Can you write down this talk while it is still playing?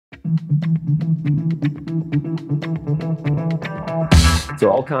So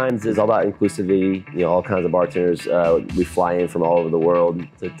All Kinds is all about inclusivity, you know, all kinds of bartenders. We fly in from all over the world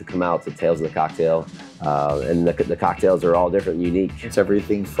to come out to Tales of the Cocktail. And the cocktails are all different and unique. It's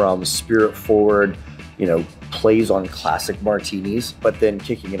everything from spirit forward, you know, plays on classic martinis, but then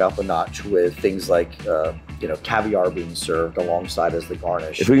kicking it up a notch with things like, you know, caviar being served alongside as the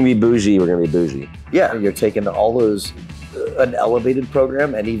garnish. If we're gonna be bougie, we're gonna be bougie. Yeah, you're taking all those, an elevated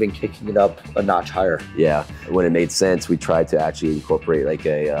program and even kicking it up a notch higher. Yeah, when it made sense, we tried to actually incorporate like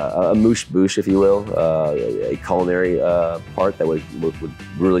a mouche bouche, if you will, a culinary part that would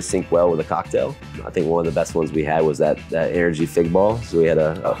really sync well with a cocktail. I think one of the best ones we had was that energy fig ball. So we had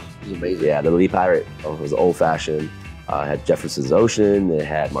it was amazing. Yeah, the Lee Pirate was old fashioned. It had Jefferson's Ocean, it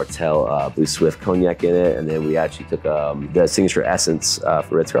had Martell Blue Swift Cognac in it, and then we actually took the signature essence for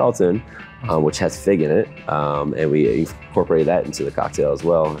Ritz Carlton, which has fig in it, and we incorporated that into the cocktail as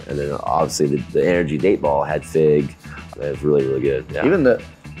well. And then obviously the Energy Date Ball had fig. It was really, really good. Yeah. Even the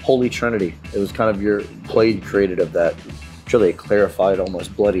Holy Trinity, it was kind of your play created of that, really clarified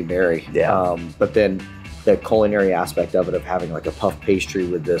almost Bloody Mary. Yeah. But then the culinary aspect of it, of having like a puff pastry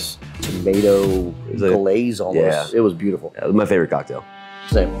with this tomato glaze almost. Yeah. It was beautiful. Yeah, it was my favorite cocktail.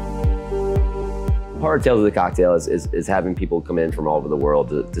 Same. Part of Tales of the Cocktail is having people come in from all over the world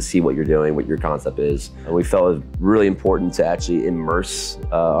to see what you're doing, what your concept is. And we felt it was really important to actually immerse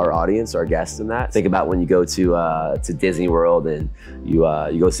our audience, our guests in that. Think about when you go to Disney World and you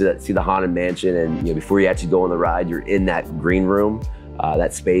go see the Haunted Mansion, and you know, before you actually go on the ride, you're in that green room.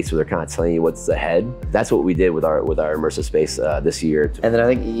 That space where they're kind of telling you what's ahead. That's what we did with our immersive space this year. And then I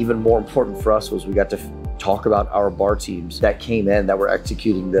think even more important for us was we got to talk about our bar teams that came in, that were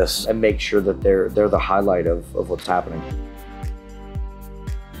executing this, and make sure that they're the highlight of what's happening.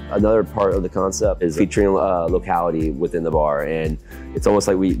 Another part of the concept is featuring locality within the bar, and it's almost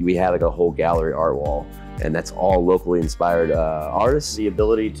like we have like a whole gallery art wall, and that's all locally inspired artists. The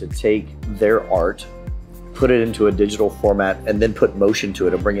ability to take their art, put it into a digital format, and then put motion to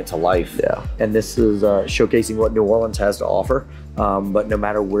it and bring it to life. Yeah. And this is showcasing what New Orleans has to offer. But no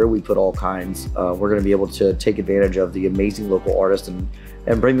matter where we put All Kinds, we're gonna be able to take advantage of the amazing local artists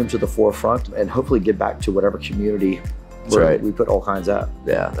and bring them to the forefront, and hopefully get back to whatever community we put All Kinds at.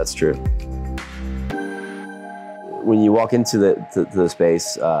 Yeah, that's true. When you walk into the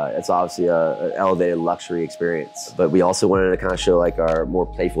space, it's obviously an elevated luxury experience, but we also wanted to kind of show like our more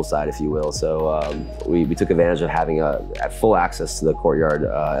playful side, if you will. So we took advantage of having full access to the courtyard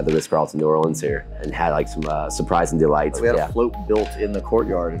at the Ritz Carlton New Orleans here, and had like some surprise and delights. We had a float built in the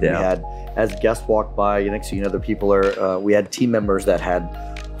courtyard, and we had, as guests walked by, next thing you know, people are, we had team members that had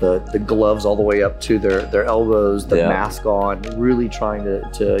the gloves all the way up to their elbows, the mask on, really trying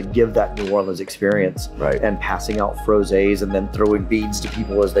to give that New Orleans experience, and passing out frosés and then throwing beads to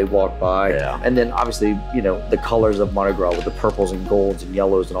people as they walk by. And then obviously, you know, the colors of Mardi Gras with the purples and golds and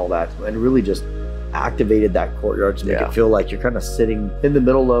yellows and all that, and really just activated that courtyard to make it feel like you're kind of sitting in the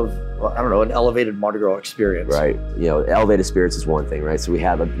middle of, well, I don't know, an elevated Mardi Gras experience. Right. You know, elevated spirits is one thing, right? So we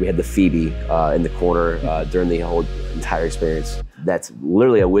had the Phoebe in the corner during the whole entire experience. That's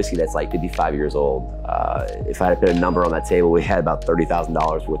literally a whiskey that's like 55 years old. If I had to put a number on that table, we had about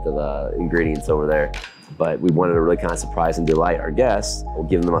 $30,000 worth of ingredients over there. But we wanted to really kind of surprise and delight our guests,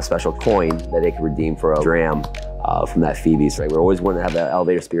 giving them a special coin that they could redeem for a dram from that Phoebe's, right? We're always wanting to have that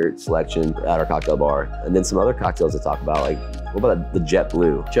elevator spirit selection at our cocktail bar. And then some other cocktails to talk about, like, what about the Jet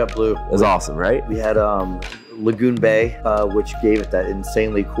Blue? Jet Blue. It was awesome, right? We had Lagoon Bay, which gave it that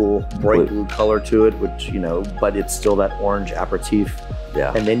insanely cool bright blue color to it, which, you know, but it's still that orange aperitif.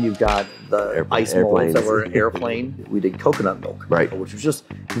 Yeah. And then you've got the ice molds that were airplane. We did coconut milk, which was just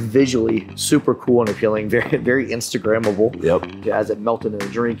visually super cool and appealing, very, very Instagrammable. Yep. As it melted in a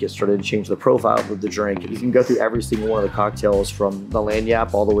drink, it started to change the profile of the drink. You can go through every single one of the cocktails, from the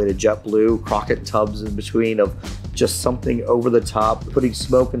Lanyap all the way to Jet Blue, Crockett tubs in between, of just something over the top, putting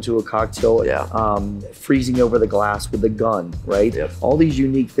smoke into a cocktail, freezing over the glass with a gun, right? All these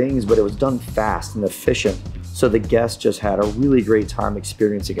unique things, but it was done fast and efficient. So the guests just had a really great time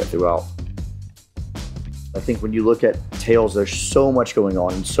experiencing it throughout. I think when you look at Tales, there's so much going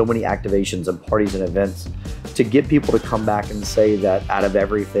on and so many activations and parties and events. To get people to come back and say that out of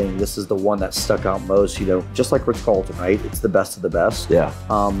everything, this is the one that stuck out most, you know, just like Ritz Carlton, right? It's the best of the best. Yeah.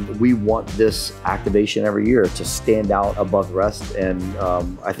 We want this activation every year to stand out above the rest. And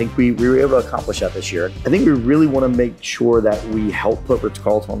I think we were able to accomplish that this year. I think we really want to make sure that we help put Ritz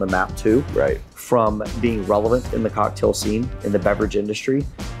Carlton on the map too. Right. From being relevant in the cocktail scene, in the beverage industry.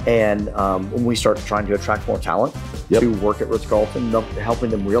 And when we start trying to attract more talent to work at Ritz Carlton, helping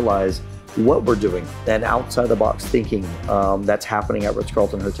them realize what we're doing and outside the box thinking that's happening at Ritz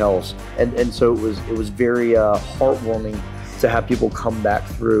Carlton hotels. And so it was very heartwarming to have people come back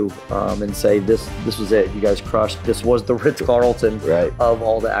through and say, this was it. You guys crushed. This was the Ritz Carlton of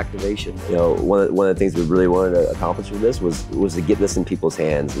all the activation. You know, one of the things we really wanted to accomplish with this was to get this in people's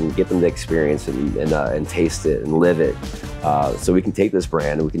hands and get them to experience it and taste it and live it. So we can take this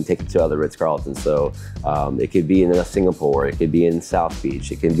brand and we can take it to other Ritz Carlton. So it could be in Singapore, it could be in South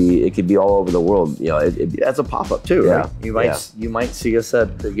Beach, it could be all over the world. You know, as a pop-up too, right? You might see us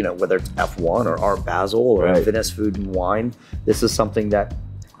at, you know, whether it's F1 or Art Basel or Venice Food and Wine. This is something that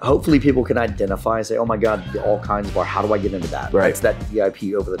hopefully people can identify and say, oh my God, all kinds of bar, how do I get into that? Right. It's that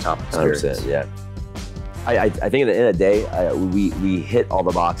VIP over the top experience. 100%, yeah. I think at the end of the day, we hit all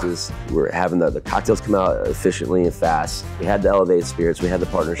the boxes. We're having the cocktails come out efficiently and fast. We had the elevated spirits, we had the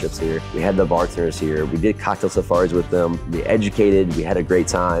partnerships here, we had the bartenders here, we did cocktail safaris with them, we educated, we had a great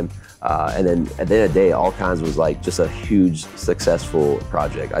time. And then at the end of the day, All Kinds was like just a huge, successful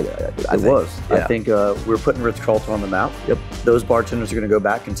project. I think we're putting Ritz Carlton on the map. Yep. Those bartenders are going to go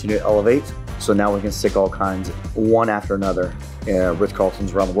back, continue to elevate. So now we can stick All Kinds one after another. Ritz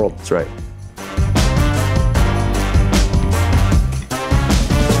Carltons around the world. That's right.